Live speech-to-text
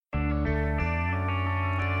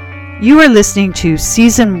You are listening to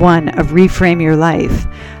Season 1 of Reframe Your Life,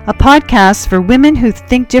 a podcast for women who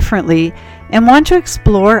think differently and want to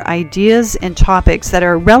explore ideas and topics that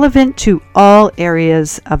are relevant to all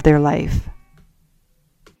areas of their life.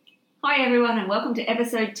 Hi everyone and welcome to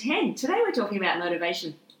episode 10. Today we're talking about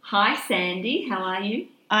motivation. Hi Sandy, how are you?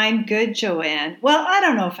 I'm good, Joanne. Well, I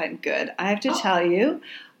don't know if I'm good. I have to tell you,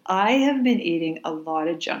 I have been eating a lot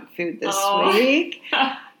of junk food this week.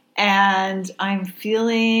 And I'm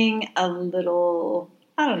feeling a little,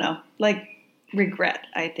 regret,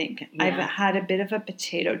 I think. Yeah. I've had a bit of a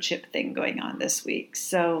potato chip thing going on this week.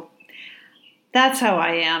 So that's how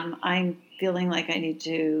I am. I'm feeling like I need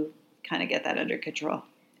to kind of get that under control.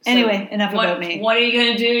 So anyway, enough about me. What are you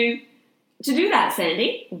going to do to do that,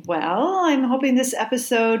 Sandy? Well, I'm hoping this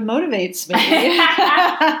episode motivates me.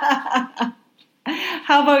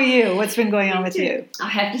 How about you? What's been going on with you? I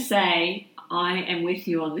have to say, I am with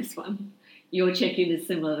you on this one. Your check-in is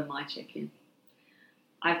similar to my check-in.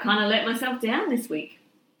 I've kind of let myself down this week.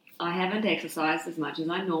 I haven't exercised as much as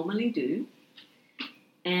I normally do.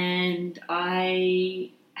 And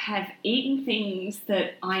I have eaten things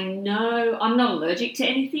that I know, I'm not allergic to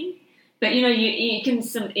anything, but you can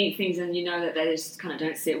eat things and you know that they just kind of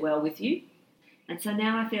don't sit well with you. And so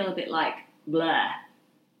now I feel a bit like blah.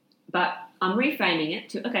 But I'm reframing it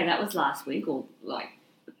to, okay, that was last week or like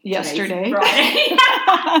yesterday. Friday.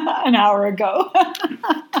 An hour ago.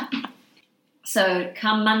 So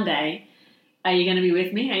come Monday, are you going to be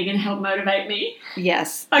with me? Are you going to help motivate me?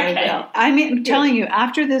 Yes, okay. I will. I'm telling you,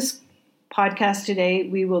 after this podcast today,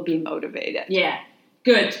 we will be motivated. Yeah,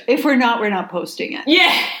 good. If we're not posting it.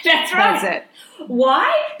 Yeah, that's right. That's it.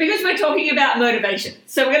 Why? Because we're talking about motivation.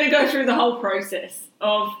 So we're going to go through the whole process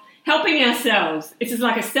of helping ourselves. This is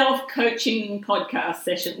like a self-coaching podcast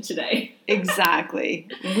session today. Exactly.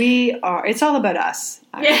 It's all about us,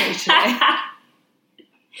 actually, today.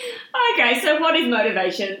 Okay, so what is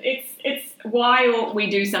motivation? It's why we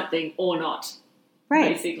do something or not,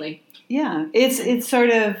 right? Basically. Yeah, it's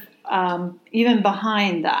sort of even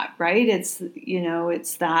behind that, right? It's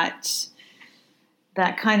that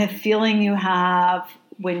kind of feeling you have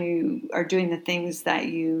when you are doing the things that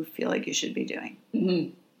you feel like you should be doing.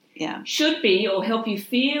 Mm-hmm. Yeah, should be or help you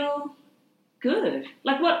feel good.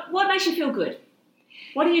 Like what makes you feel good?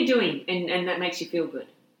 What are you doing and that makes you feel good?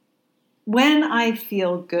 When I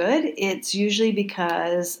feel good, it's usually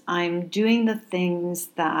because I'm doing the things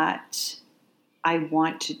that I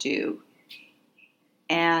want to do.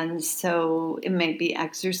 And so it may be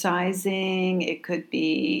exercising, it could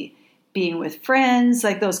be being with friends,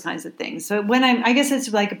 like those kinds of things. So I guess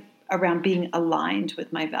it's like around being aligned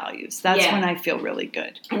with my values. That's when I feel really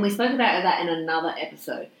good. And we spoke about that in another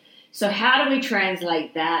episode. So how do we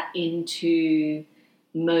translate that into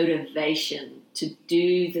motivation to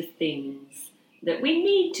do the things that we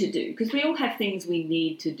need to do? Because we all have things we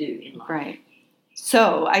need to do in life. Right.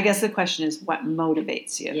 So I guess the question is, what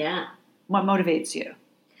motivates you? Yeah. What motivates you?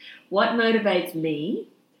 What motivates me?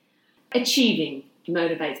 Achieving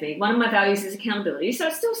motivates me. One of my values is accountability. So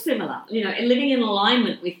it's still similar. Living in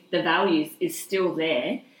alignment with the values is still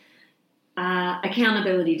there.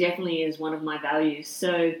 Accountability definitely is one of my values.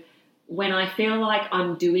 So when I feel like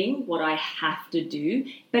I'm doing what I have to do,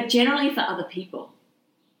 but generally for other people,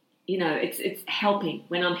 it's helping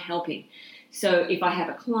when I'm helping. So if I have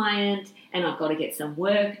a client and I've got to get some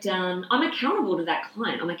work done, I'm accountable to that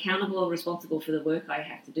client. I'm accountable and responsible for the work I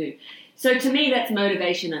have to do. So to me, that's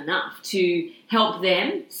motivation enough to help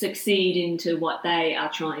them succeed into what they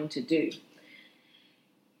are trying to do.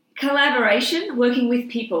 Collaboration, working with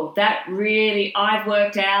people, that really I've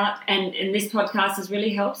worked out, and this podcast has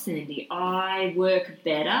really helped, Sandy. I work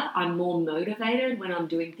better, I'm more motivated when I'm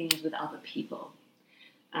doing things with other people.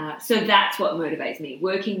 So that's what motivates me,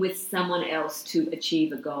 working with someone else to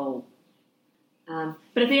achieve a goal.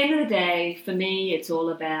 But at the end of the day, for me, it's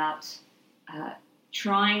all about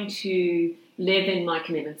trying to live in my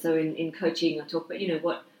commitment. So in coaching, I talk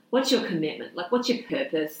about, what's your commitment? Like, what's your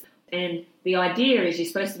purpose? And the idea is you're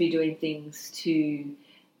supposed to be doing things to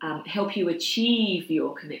help you achieve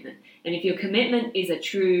your commitment. And if your commitment is a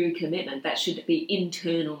true commitment, that should be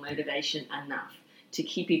internal motivation enough to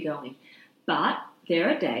keep you going. But there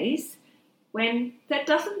are days when that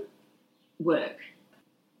doesn't work.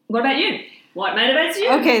 What about you? What motivates you?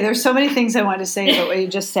 Okay, there's so many things I want to say about what you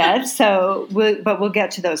just said. But we'll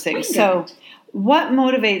get to those things. So what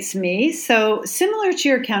motivates me? So similar to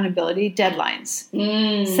your accountability, deadlines.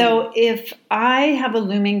 So if I have a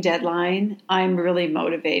looming deadline, I'm really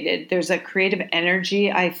motivated. There's a creative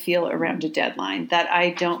energy I feel around a deadline that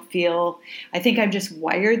I think I'm just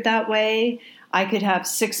wired that way. I could have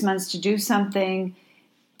 6 months to do something.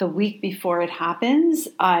 the week before it happens,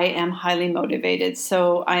 I am highly motivated.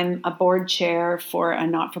 So I'm a board chair for a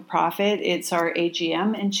not-for-profit. It's our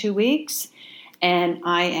AGM in 2 weeks. And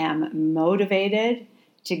I am motivated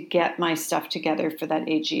to get my stuff together for that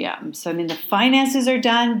AGM. So, I mean, the finances are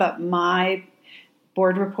done, but my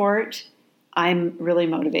board report, I'm really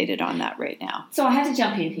motivated on that right now. So I have to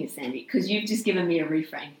jump in here, Sandy, because you've just given me a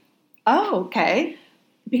reframe. Oh, okay.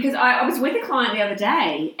 Because I was with a client the other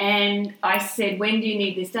day and I said, when do you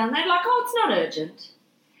need this done? They're like, oh, it's not urgent.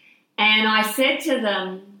 And I said to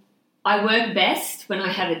them, I work best when I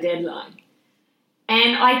have a deadline.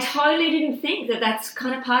 And I totally didn't think that that's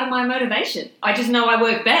kind of part of my motivation. I just know I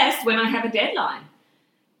work best when I have a deadline.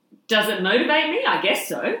 Does it motivate me? I guess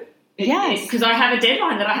so. Yes. Because I have a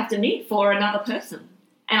deadline that I have to meet for another person.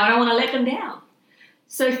 And I don't want to let them down.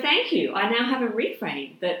 So thank you. I now have a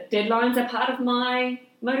reframe that deadlines are part of my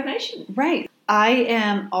motivation. Right. I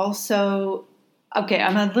am also, okay,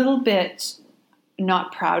 I'm a little bit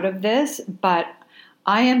not proud of this, but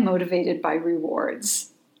I am motivated by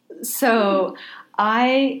rewards. So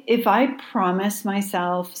if I promise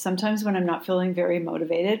myself, sometimes when I'm not feeling very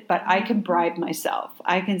motivated, but I can bribe myself.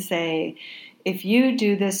 I can say, if you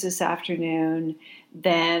do this afternoon,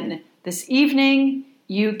 then this evening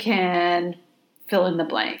you can fill in the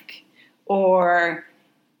blank. Or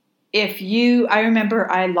I remember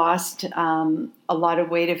I lost a lot of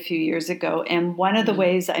weight a few years ago, and one of the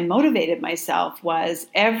ways I motivated myself was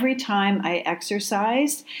every time I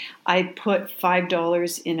exercised, I put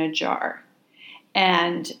 $5 in a jar.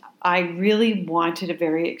 And I really wanted a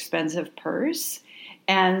very expensive purse.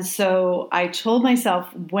 And so I told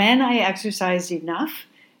myself when I exercised enough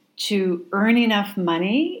to earn enough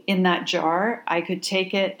money in that jar, I could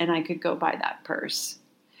take it and I could go buy that purse.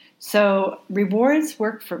 So rewards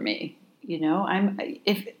work for me. You know,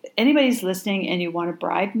 if anybody's listening and you want to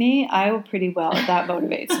bribe me, I will pretty well. That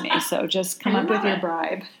motivates me. So just come up with your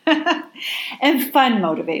bribe. And fun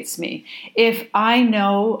motivates me. If I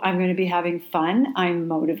know I'm going to be having fun, I'm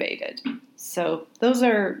motivated. So those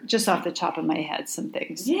are just off the top of my head, some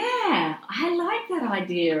things. Yeah, I like that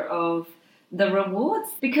idea of the rewards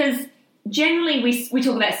because generally we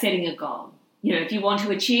talk about setting a goal. You know, if you want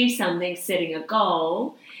to achieve something, setting a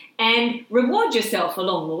goal and reward yourself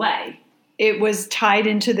along the way. It was tied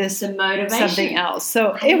into this something else.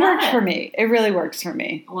 So it worked for me. It really works for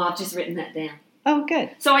me. Well, I've just written that down. Oh, good.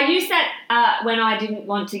 So I used that when I didn't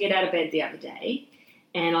want to get out of bed the other day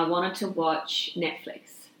and I wanted to watch Netflix.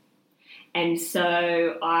 And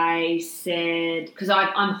so I said, because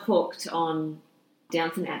I'm hooked on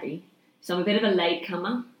Downton Abbey. So I'm a bit of a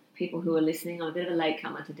latecomer. People who are listening, I'm a bit of a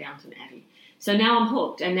latecomer to Downton Abbey. So now I'm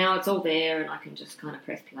hooked and now it's all there and I can just kind of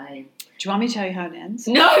press play. Do you want me to tell you how it ends?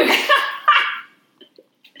 No!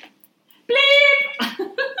 Bleep!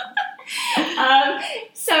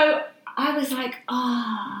 So I was like,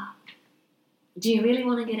 do you really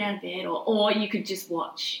want to get out of bed? Or you could just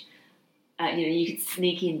watch. You could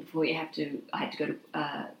sneak in before I had to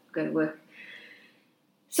go to work.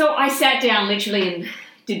 So I sat down literally and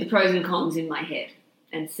did the pros and cons in my head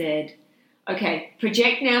and said, okay,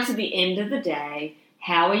 project now to the end of the day.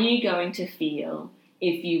 How are you going to feel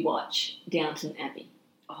if you watch Downton Abbey?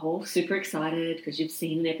 Oh, super excited because you've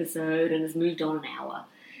seen an episode and it's moved on an hour.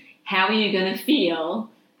 How are you going to feel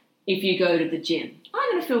if you go to the gym?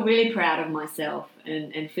 I'm going to feel really proud of myself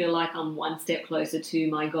and feel like I'm one step closer to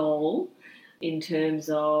my goal in terms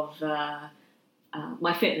of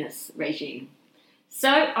my fitness regime. So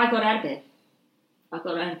I got out of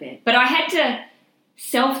bed. But I had to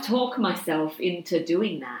self-talk myself into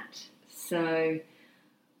doing that. So,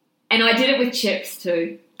 and I did it with chips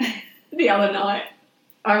too the other night.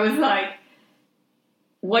 I was like,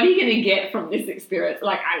 what are you going to get from this experience?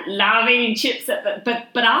 Like, I love eating chips,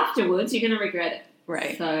 but afterwards you're going to regret it.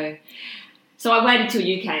 Right. So I waited till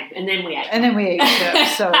you came, and then we ate. And then we ate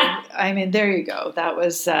chips. So I mean, there you go. That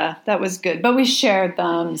was good. But we shared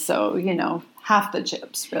them, so half the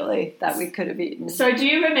chips really that we could have eaten. So do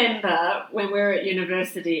you remember when we were at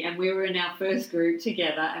university and we were in our first group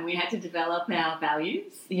together and we had to develop our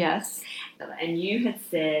values? Yes. And you had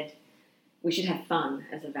said we should have fun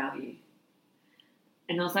as a value.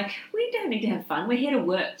 And I was like, we don't need to have fun. We're here to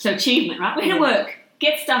work. So achievement, right? We're here to work.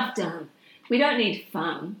 Get stuff done. We don't need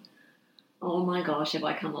fun. Oh my gosh, have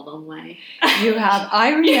I come a long way. You have. I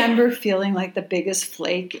remember feeling like the biggest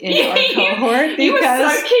flake in our cohort because you were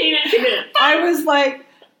so keen and committed. I was like,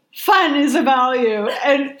 fun is a value.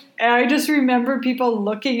 And I just remember people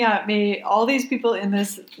looking at me, all these people in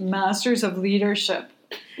this Masters of Leadership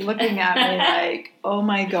looking at me like, oh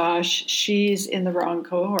my gosh, she's in the wrong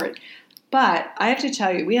cohort. But I have to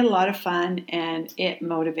tell you, we had a lot of fun, and it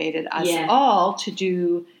motivated us Yeah. all to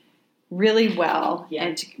do really well, Yeah.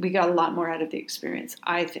 and we got a lot more out of the experience,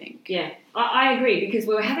 I think. Yeah, I agree, because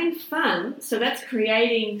we were having fun, so that's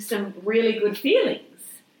creating some really good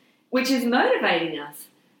feelings, which is motivating us.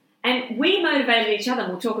 And we motivated each other,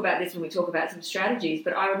 and we'll talk about this when we talk about some strategies,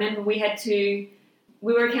 but I remember we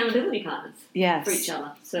were accountability partners Yes. for each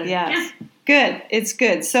other. So, Yes. Good. It's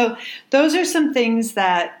good. So those are some things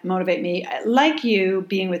that motivate me. Like you,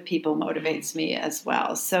 being with people motivates me as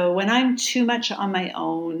well. So when I'm too much on my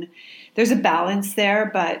own, there's a balance there,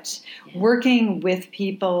 but working with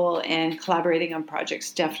people and collaborating on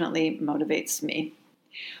projects definitely motivates me.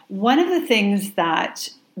 One of the things that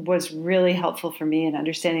was really helpful for me in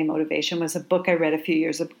understanding motivation was a book I read a few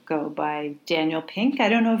years ago by Daniel Pink. I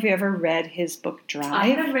don't know if you ever read his book, Drive. I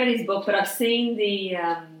haven't read his book, but I've seen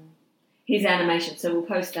his animation, so we'll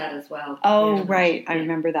post that as well. Oh, right. I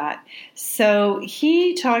remember that. So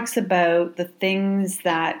he talks about the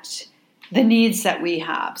needs that we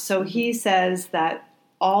have. So he says that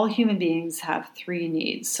all human beings have 3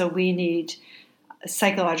 needs. So we need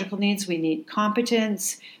psychological needs, we need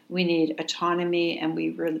competence, we need autonomy, and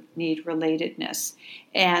we need relatedness.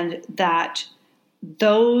 And that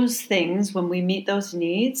those things, when we meet those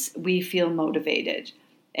needs, we feel motivated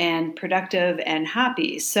and productive and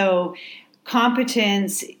happy. So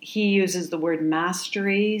competence, he uses the word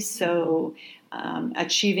mastery. So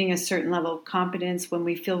achieving a certain level of competence when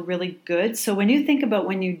we feel really good. So when you think about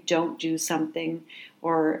when you don't do something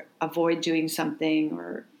or avoid doing something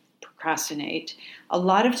or procrastinate, a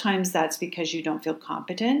lot of times that's because you don't feel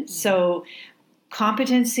competent. So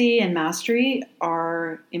competency and mastery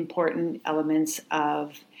are important elements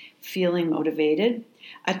of feeling motivated.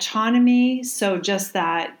 Autonomy, so just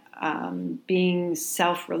that being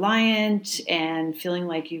self-reliant and feeling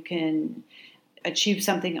like you can achieve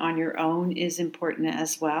something on your own is important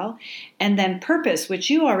as well. And then purpose, which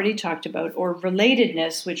you already talked about, or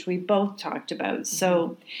relatedness, which we both talked about.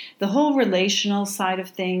 So the whole relational side of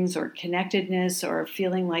things, or connectedness, or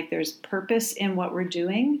feeling like there's purpose in what we're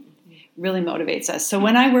doing, really motivates us. So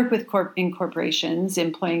when I work with in corporations,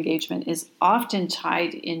 employee engagement is often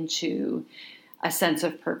tied into a sense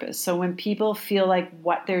of purpose. So when people feel like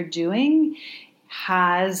what they're doing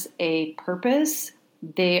has a purpose,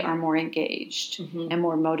 they are more engaged and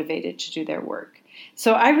more motivated to do their work.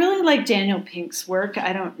 So I really like Daniel Pink's work.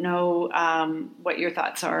 I don't know what your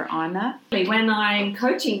thoughts are on that. When I'm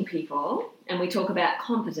coaching people and we talk about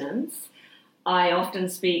competence, I often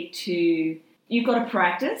speak to, you've got to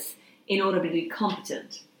practice in order to be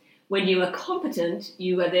competent. When you are competent,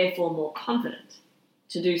 you are therefore more confident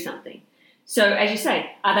to do something. So as you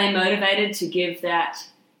say, are they motivated to give that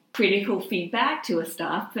critical feedback to a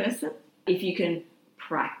staff person? If you can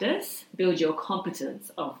practice, build your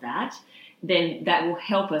competence of that, then that will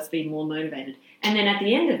help us be more motivated. And then at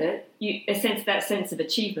the end of it, that sense of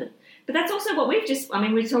achievement. But that's also what we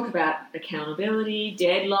talk about accountability,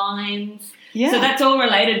 deadlines. Yeah. So that's all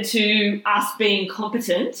related to us being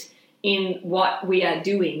competent in what we are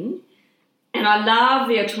doing. And I love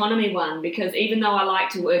the autonomy one, because even though I like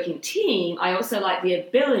to work in team, I also like the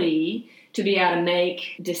ability to be able to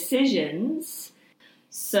make decisions.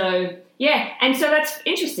 So, yeah, and so that's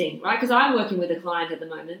interesting, right? Because I'm working with a client at the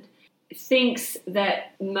moment, thinks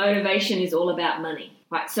that motivation is all about money,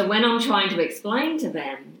 right? So when I'm trying to explain to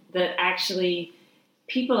them that actually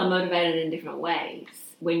people are motivated in different ways,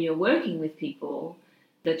 when you're working with people,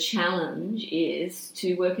 the challenge is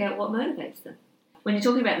to work out what motivates them. When you're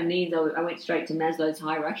talking about the needs, I went straight to Maslow's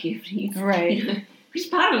hierarchy of needs. Right. Which is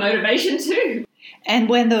part of motivation too. And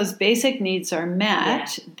when those basic needs are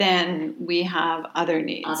met, then we have other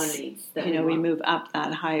needs. Other needs. We move up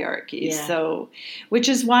that hierarchy. Yeah. So, which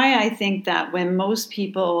is why I think that when most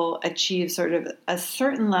people achieve sort of a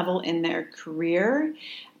certain level in their career,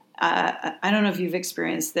 I don't know if you've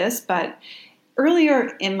experienced this, but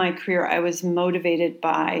earlier in my career, I was motivated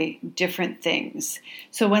by different things.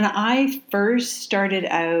 So when I first started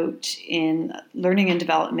out in learning and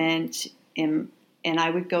development, and I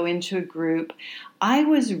would go into a group, I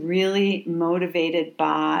was really motivated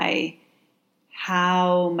by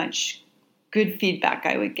how much good feedback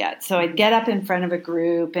I would get. So I'd get up in front of a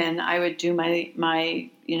group and I would do my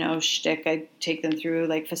shtick. I'd take them through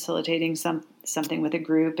like facilitating something with a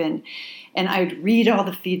group, and I would read all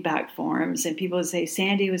the feedback forms, and people would say,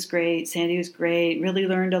 Sandy was great, really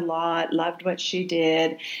learned a lot, loved what she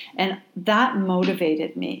did, and that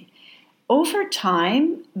motivated me. Over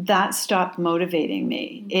time, that stopped motivating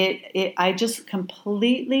me. I just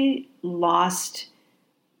completely lost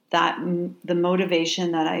the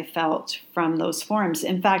motivation that I felt from those forums.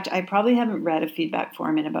 In fact, I probably haven't read a feedback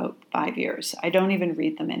forum in about 5 years. I don't even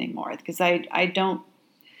read them anymore because I don't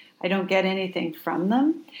get anything from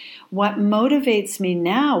them. What motivates me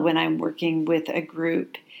now when I'm working with a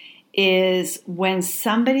group is when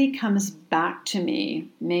somebody comes back to me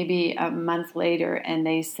maybe a month later and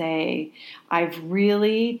they say, I've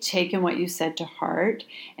really taken what you said to heart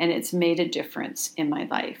and it's made a difference in my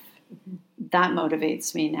life. Mm-hmm. That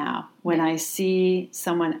motivates me now when I see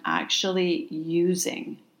someone actually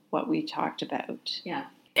using what we talked about. Yeah.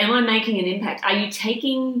 Am I making an impact? Are you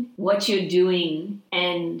taking what you're doing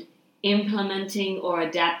and implementing or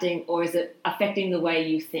adapting, or is it affecting the way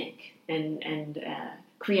you think and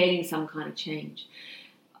creating some kind of change?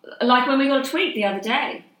 Like when we got a tweet the other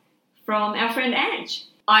day from our friend Ange.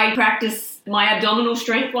 I practiced my abdominal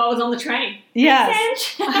strength while I was on the train.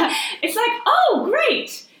 Yes. It's like, oh,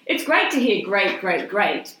 great. It's great to hear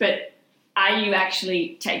great, but are you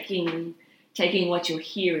actually taking what you're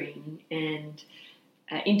hearing and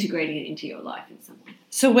integrating it into your life in some way?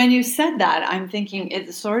 So when you said that, I'm thinking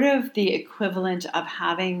it's sort of the equivalent of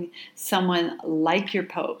having someone like your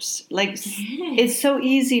post. Like, it's so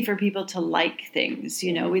easy for people to like things.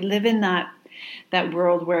 You know, we live in that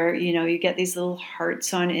world where, you know, you get these little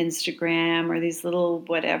hearts on Instagram or these little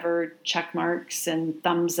whatever check marks and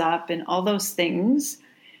thumbs up and all those things.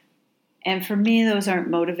 And for me, those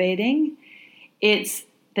aren't motivating. It's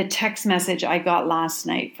the text message I got last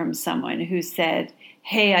night from someone who said,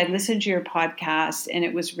 hey, I listened to your podcast and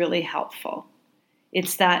it was really helpful.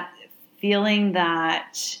 It's that feeling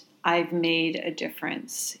that I've made a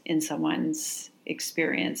difference in someone's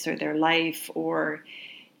experience or their life, or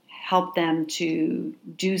help them to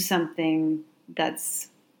do something that's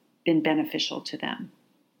been beneficial to them.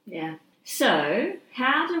 Yeah. So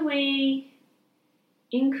how do we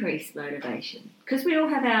increase motivation? Because we all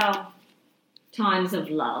have our times of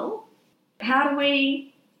lull. How do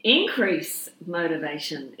we increase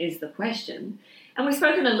motivation is the question. And we've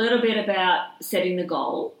spoken a little bit about setting the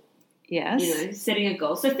goal. Yes. You know, setting a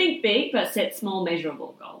goal. So think big, but set small,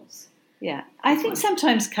 measurable goals. Yeah. I think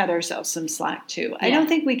sometimes cut ourselves some slack too. Yeah. I don't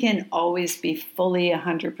think we can always be fully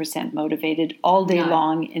 100% motivated all day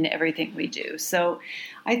long in everything we do. So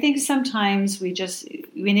I think sometimes we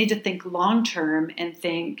need to think long term and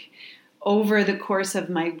think over the course of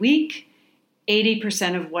my week,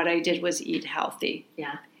 80% of what I did was eat healthy.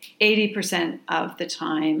 Yeah. 80% of the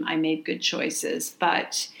time I made good choices,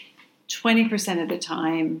 but 20% of the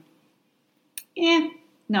time,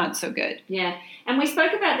 not so good. Yeah. And we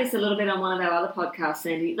spoke about this a little bit on one of our other podcasts,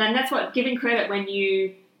 Sandy. And that's what giving credit when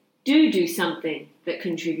you do something that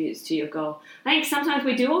contributes to your goal. I think sometimes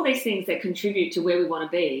we do all these things that contribute to where we want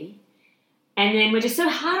to be, and then we're just so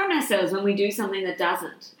hard on ourselves when we do something that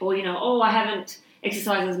doesn't. Or, you know, I haven't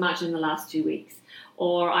exercised as much in the last 2 weeks,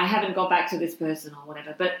 or I haven't got back to this person or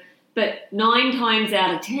whatever. But 9 times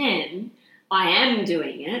out of 10, I am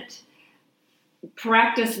doing it.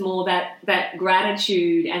 Practice more that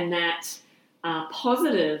gratitude and that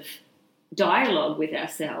positive dialogue with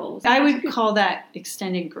ourselves. I would call that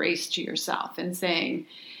extending grace to yourself and saying,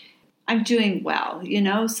 I'm doing well. You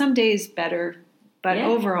know, some days better, but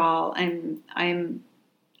overall, I'm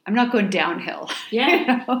not going downhill. Yeah. You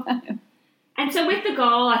know? And so with the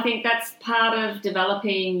goal, I think that's part of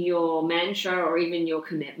developing your mantra or even your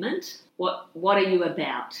commitment. What are you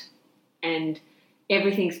about? And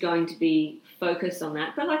everything's going to be focused on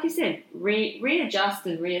that. But like you said, readjust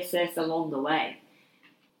and reassess along the way.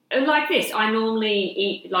 Like this, I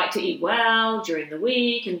normally like to eat well during the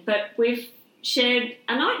week, but we've shared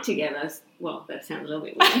a night together. Well, that sounds a little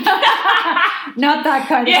bit weird. Not that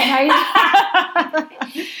kind of night.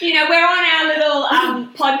 You know, we're on our little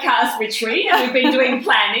podcast retreat and we've been doing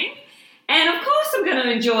planning. And of course I'm going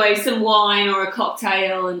to enjoy some wine or a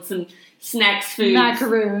cocktail and some snacks, food.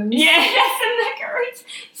 Macaroons. Yeah, some macaroons.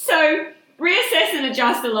 So reassess and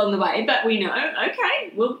adjust along the way. But we know,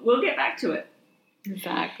 okay, we'll get back to it.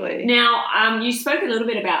 Exactly. Now, you spoke a little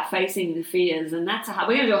bit about facing the fears, and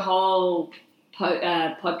we're going to do a whole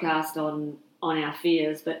podcast on our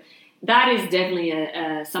fears, but that is definitely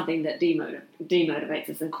something that demotivates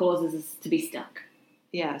us and causes us to be stuck.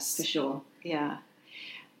 Yes. For sure. Yeah.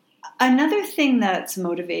 Another thing that's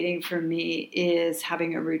motivating for me is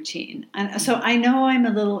having a routine. And so I know I'm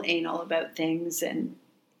a little anal about things, and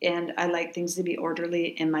I like things to be orderly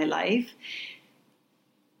in my life.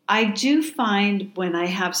 I do find when I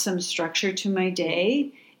have some structure to my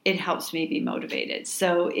day, it helps me be motivated.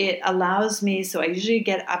 So it allows me, so I usually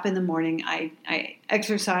get up in the morning, I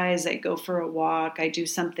exercise, I go for a walk, I do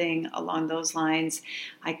something along those lines.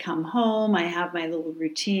 I come home, I have my little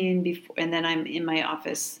routine before, and then I'm in my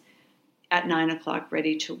office at 9:00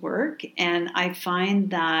 ready to work. And I find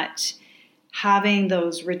that having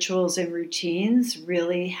those rituals and routines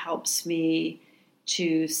really helps me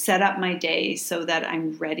to set up my day so that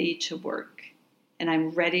I'm ready to work and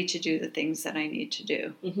I'm ready to do the things that I need to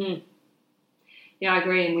do. Mm-hmm. Yeah, I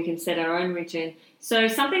agree, and we can set our own routine. So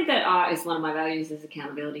something that is one of my values is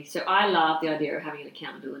accountability. So I love the idea of having an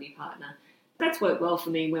accountability partner. That's worked well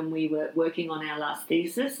for me when we were working on our last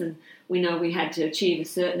thesis, and we know we had to achieve a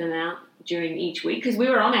certain amount during each week because we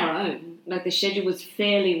were on our own. Like the schedule was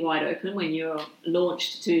fairly wide open when you're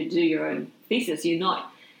launched to do your own thesis. You're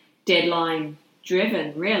not deadline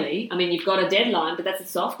driven, really. I mean, you've got a deadline, but that's a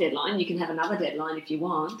soft deadline. You can have another deadline if you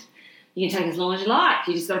want. You can take as long as you like.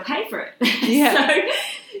 You just got to pay for it. Yeah.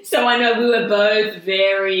 So I know we were both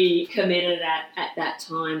very committed at that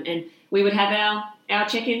time, and we would have our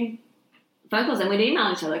check-in phone calls, and we'd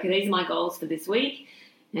email each other, okay, these are my goals for this week,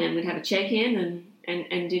 and we'd have a check-in,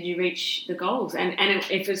 and did you reach the goals? And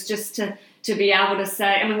it was just to be able to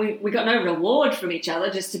say, I mean, we got no reward from each other,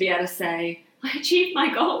 just to be able to say, I achieved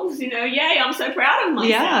my goals, yay, I'm so proud of myself.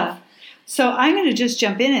 Yeah. So I'm going to just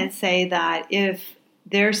jump in and say that if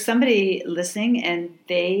there's somebody listening and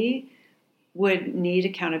they would need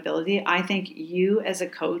accountability, I think you as a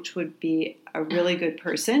coach would be a really good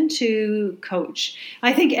person to coach.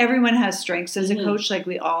 I think everyone has strengths as a coach. Like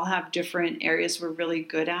we all have different areas we're really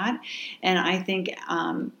good at. And I think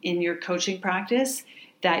in your coaching practice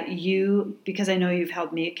that because I know you've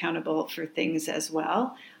held me accountable for things as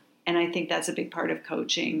well. And I think that's a big part of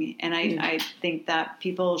coaching. And I think that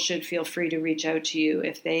people should feel free to reach out to you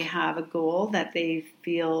if they have a goal that they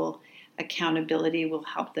feel accountability will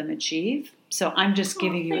help them achieve. So I'm just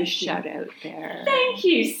giving you a shout out there. Thank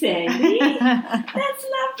you, Sandy. That's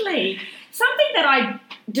lovely. Something that I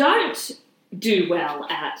don't do well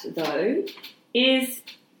at, though, is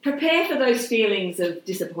prepare for those feelings of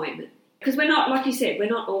disappointment. Because we're not, like you said, we're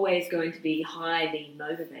not always going to be highly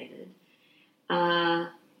motivated.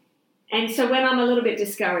 And so when I'm a little bit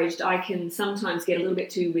discouraged, I can sometimes get a little bit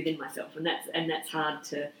too within myself, and that's hard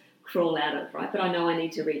to crawl out of, right? But I know I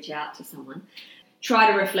need to reach out to someone.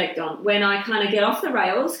 Try to reflect on when I kind of get off the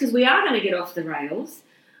rails, because we are going to get off the rails.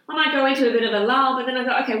 I might go into a bit of a lull, but then I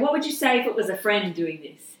go, okay, what would you say if it was a friend doing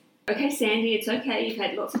this? Okay, Sandy, it's okay. You've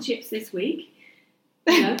had lots of chips this week.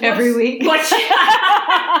 Every week.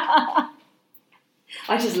 I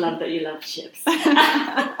just love that you love chips.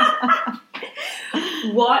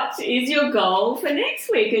 What is your goal for next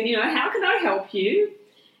week? And, how can I help you?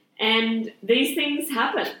 And these things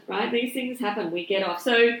happen, right? These things happen. We get off.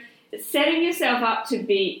 So setting yourself up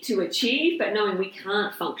to achieve, but knowing we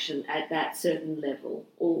can't function at that certain level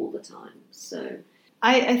all the time. So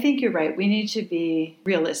I think you're right. We need to be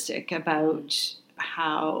realistic about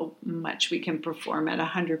how much we can perform at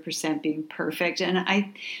 100% being perfect.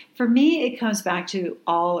 And for me, it comes back to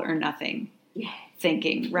all or nothing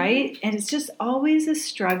thinking, right? And it's just always a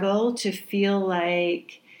struggle to feel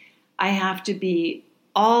like I have to be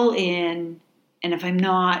all in, and if I'm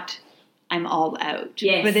not, I'm all out.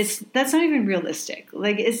 Yes. But that's not even realistic.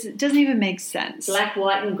 Like it doesn't even make sense. Black,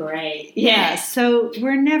 white, and gray. Yeah. So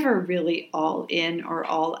we're never really all in or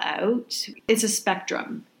all out. It's a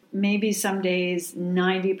spectrum. Maybe some days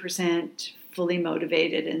 90% fully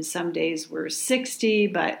motivated, and some days we're 60.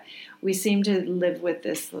 But we seem to live with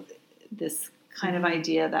this kind of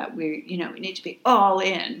idea that we need to be all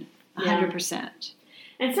in 100%. Yeah.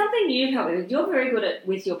 And something you've helped me with, you're very good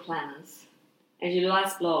with your planners. And your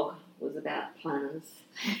last blog was about planners.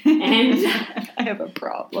 And I have a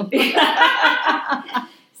problem.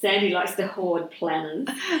 Sandy likes to hoard planners.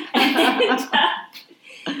 And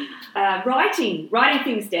writing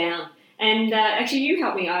things down. And actually you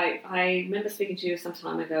helped me. I remember speaking to you some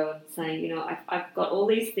time ago and saying, I've got all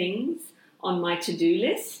these things on my to-do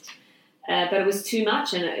list, but it was too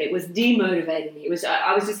much and it was demotivating me.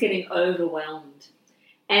 I was just getting overwhelmed.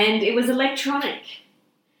 And it was electronic.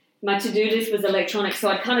 My to-do list was electronic, so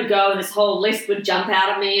I'd kind of go and this whole list would jump out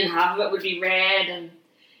at me and half of it would be red. And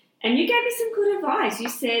you gave me some good advice. You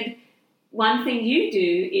said one thing you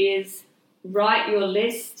do is write your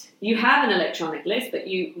list. You have an electronic list, but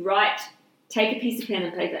you take a piece of pen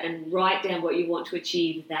and paper and write down what you want to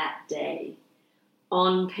achieve that day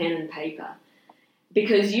on pen and paper.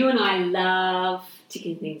 Because you and I love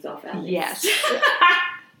ticking things off our list. Yes.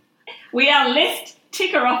 We are list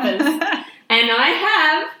ticker-offers. And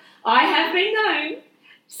I have been known,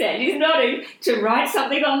 Sandy's nodding, to write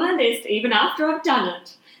something on my list even after I've done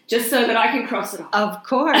it, just so that I can cross it off. Of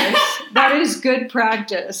course. That is good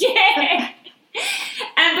practice. Yeah.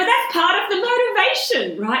 And But that's part of the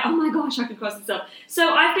motivation, right? Oh my gosh, I could cross this off.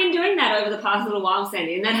 So I've been doing that over the past little while,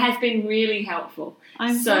 Sandy, and that has been really helpful.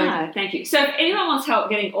 I'm glad. Thank you. So if anyone wants help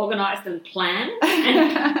getting organised and plan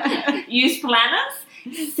and use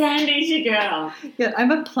planners, Sandy's your girl. Yeah,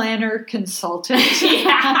 I'm a planner consultant.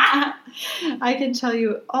 Yeah. I can tell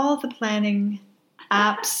you all the planning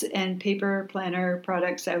apps and paper planner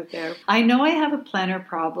products out there. I know I have a planner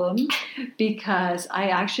problem because I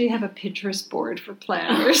actually have a Pinterest board for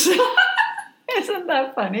planners. Isn't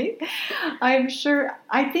that funny? I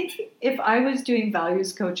think if I was doing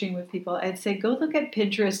values coaching with people, I'd say go look at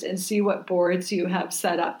Pinterest and see what boards you have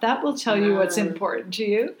set up. That will tell you what's important to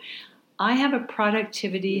you. I have a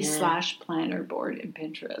productivity / planner board in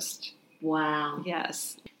Pinterest. Wow.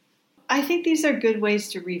 Yes. I think these are good ways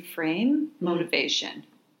to reframe motivation,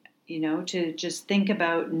 to just think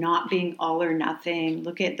about not being all or nothing,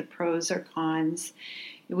 look at the pros or cons.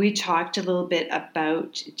 We talked a little bit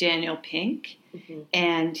about Daniel Pink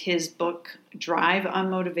and his book, Drive on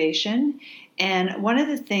Motivation. And one of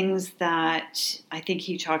the things that I think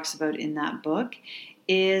he talks about in that book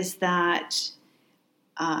is that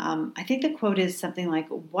I think the quote is something like,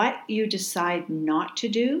 what you decide not to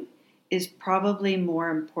do is probably more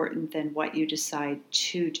important than what you decide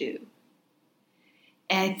to do.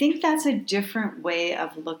 And I think that's a different way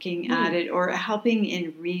of looking at it, or helping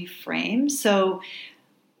in reframe. So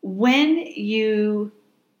when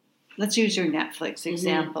let's use your Netflix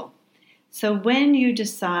example. So when you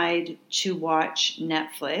decide to watch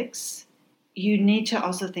Netflix, you need to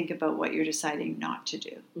also think about what you're deciding not to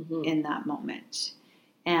do in that moment.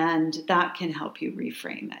 And that can help you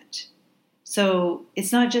reframe it. So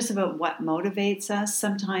it's not just about what motivates us.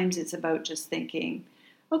 Sometimes it's about just thinking,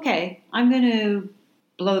 okay, I'm going to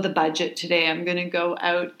blow the budget today. I'm going to go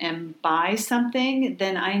out and buy something.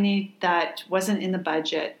 Then that wasn't in the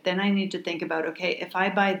budget. Then I need to think about, okay, if I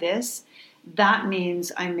buy this, that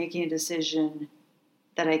means I'm making a decision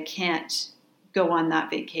that I can't go on that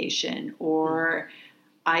vacation, or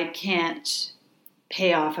I can't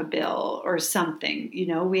pay off a bill or something.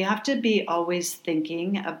 We have to be always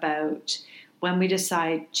thinking about, when we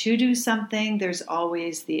decide to do something, there's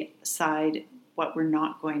always the side what we're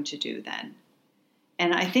not going to do then.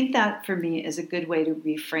 And I think that for me is a good way to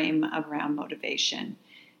reframe around motivation.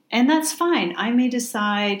 And that's fine. I may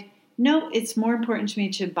decide, no, it's more important to me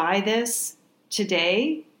to buy this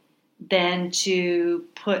today than to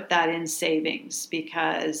put that in savings,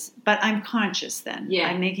 but I'm conscious then. Yeah.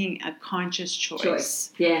 I'm making a conscious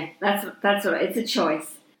choice. Yeah, that's right. It's a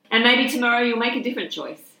choice. And maybe tomorrow you'll make a different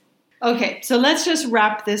choice. Okay, so let's just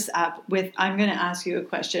wrap this up with, I'm going to ask you a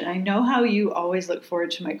question. I know how you always look forward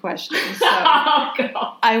to my questions. So oh,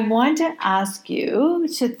 God. I want to ask you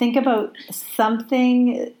to think about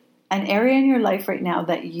something, an area in your life right now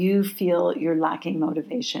that you feel you're lacking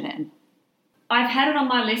motivation in. I've had it on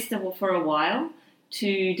my list for a while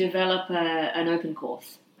to develop an open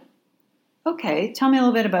course. Okay, tell me a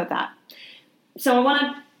little bit about that. So I want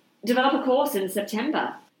to develop a course in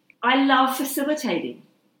September. I love facilitating.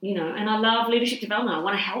 And I love leadership development. I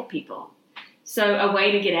want to help people. So a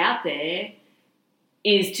way to get out there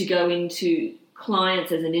is to go into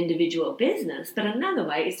clients as an individual business, but another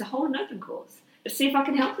way is to hold an open course, but see if I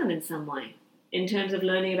can help them in some way in terms of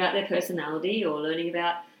learning about their personality or learning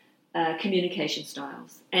about communication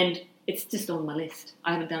styles. And it's just on my list.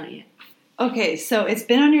 I haven't done it yet. Okay, so it's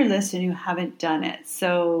been on your list and you haven't done it.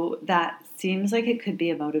 So that seems like it could be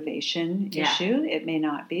a motivation issue. It may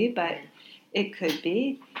not be, but it could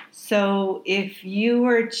be. So if you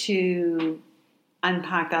were to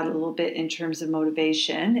unpack that a little bit in terms of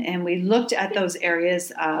motivation, and we looked at those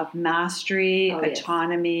areas of mastery,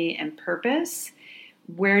 autonomy, and purpose,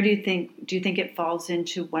 where do you think it falls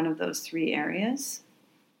into one of those three areas?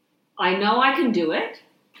 I know I can do it.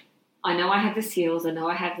 I know I have the skills. I know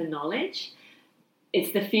I have the knowledge.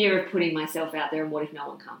 It's the fear of putting myself out there, and what if no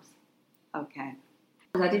one comes? Okay.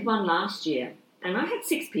 I did one last year, and I had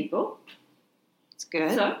 6 people. It's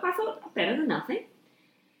good. So I thought, better than nothing.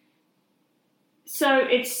 So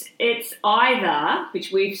it's either,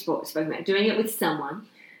 which we've spoken about, doing it with someone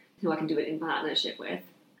who I can do it in partnership with,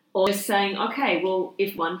 or just saying, okay, well,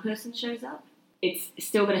 if one person shows up, it's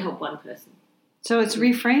still going to help one person. So it's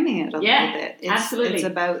reframing it a little bit. Absolutely. It's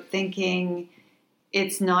about thinking,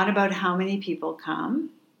 it's not about how many people come.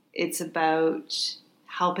 It's about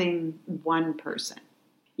helping one person.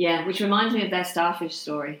 Yeah, which reminds me of that starfish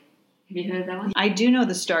story. Have you heard of that one? I do know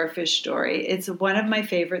the starfish story. It's one of my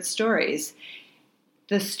favorite stories.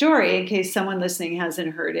 The story, in case someone listening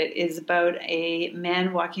hasn't heard it, is about a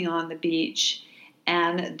man walking on the beach,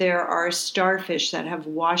 and there are starfish that have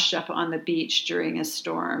washed up on the beach during a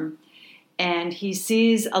storm. And he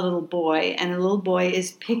sees a little boy, and a little boy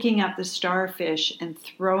is picking up the starfish and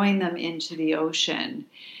throwing them into the ocean.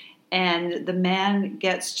 And the man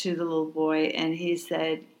gets to the little boy, and he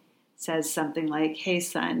says something like, "Hey,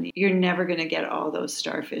 son, you're never going to get all those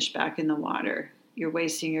starfish back in the water. You're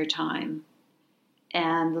wasting your time."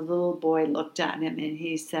 And the little boy looked at him, and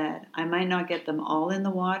he said, "I might not get them all in the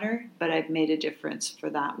water, but I've made a difference for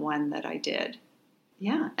that one that I did."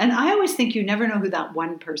 Yeah. And I always think you never know who that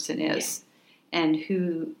one person is. And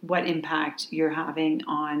what impact you're having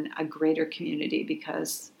on a greater community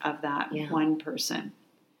because of that one person.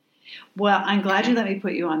 Well, I'm glad you let me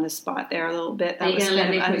put you on the spot there a little bit. That was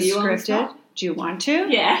kind of unscripted. Do you want to?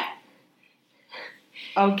 Yeah.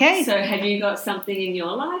 Okay. So have you got something in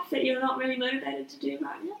your life that you're not really motivated to do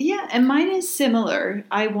right now? Yeah, and mine is similar.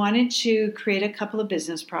 I wanted to create a couple of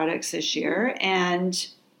business products this year, and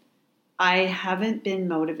I haven't been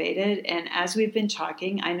motivated, and as we've been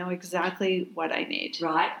talking, I know exactly what I need.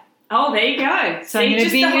 Right. Oh, there you go. So I'm going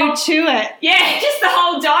to beat you to it. Yeah, just the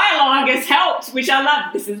whole dialogue has helped, which I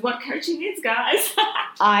love. This is what coaching is, guys.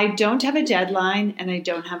 I don't have a deadline, and I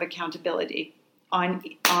don't have accountability on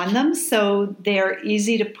them, so they're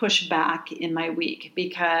easy to push back in my week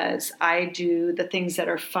because I do the things that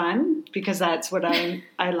are fun because that's what I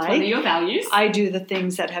like. One of your values. I do the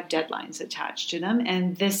things that have deadlines attached to them,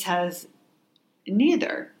 and this has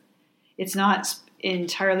neither. It's not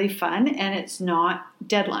entirely fun, and it's not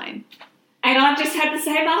deadline. And I've just had the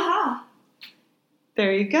same aha.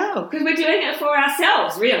 There you go. Because we're doing it for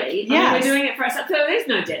ourselves, really. Yes. We're doing it for ourselves. So there is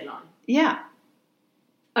no deadline. Yeah.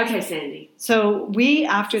 Okay, Sandy. So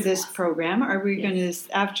after this program,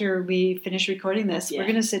 after we finish recording this, we're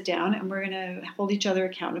going to sit down and we're going to hold each other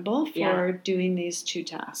accountable for doing these 2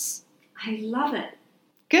 tasks. I love it.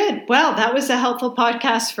 Good. Well, that was a helpful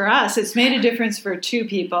podcast for us. It's made a difference for 2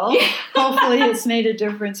 people. Yeah. Hopefully it's made a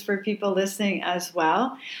difference for people listening as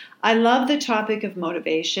well. I love the topic of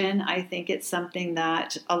motivation. I think it's something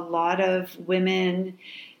that a lot of women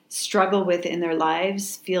struggle with in their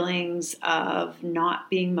lives, feelings of not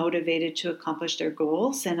being motivated to accomplish their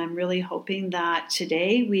goals. And I'm really hoping that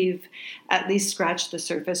today we've at least scratched the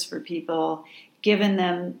surface for people, given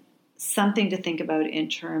them something to think about in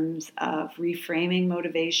terms of reframing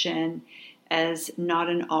motivation as not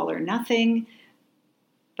an all or nothing,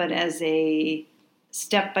 but as a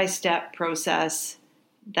step-by-step process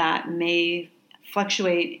that may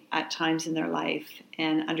fluctuate at times in their life,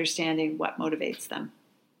 and understanding what motivates them.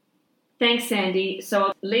 Thanks, Sandy. So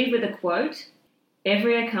I'll leave with a quote.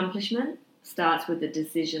 Every accomplishment starts with the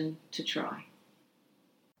decision to try.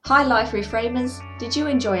 Hi, Life Reframers. Did you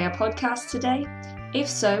enjoy our podcast today? If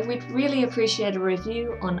so, we'd really appreciate a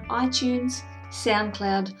review on iTunes,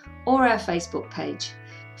 SoundCloud, or our Facebook page.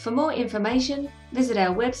 For more information, visit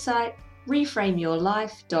our website,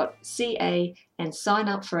 reframeyourlife.ca, and sign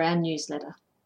up for our newsletter.